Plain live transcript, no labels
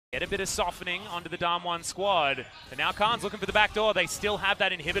Get a bit of softening onto the Damwon squad. And now Khan's looking for the back door. They still have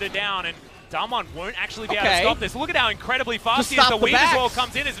that inhibitor down, and Damwon won't actually be able to stop this. Look at how incredibly fast he is. The Weave as well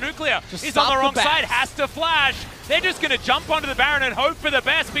comes in as Nuclear is on the wrong side, has to flash. They're just going to jump onto the Baron and hope for the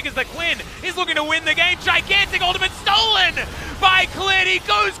best because the Clin is looking to win the game. Gigantic ultimate stolen by Clin. He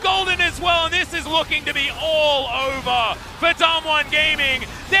goes golden as well, and this is looking to be all over for Damwon Gaming.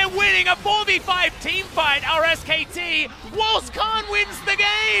 They're winning a 4v5 team fight, our SKT, whilst Khan wins the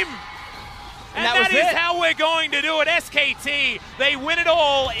game. And that is how we're going to do it. SKT, they win it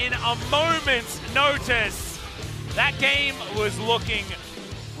all in a moment's notice. That game was looking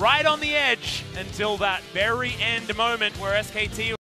right on the edge until that very end moment where SKT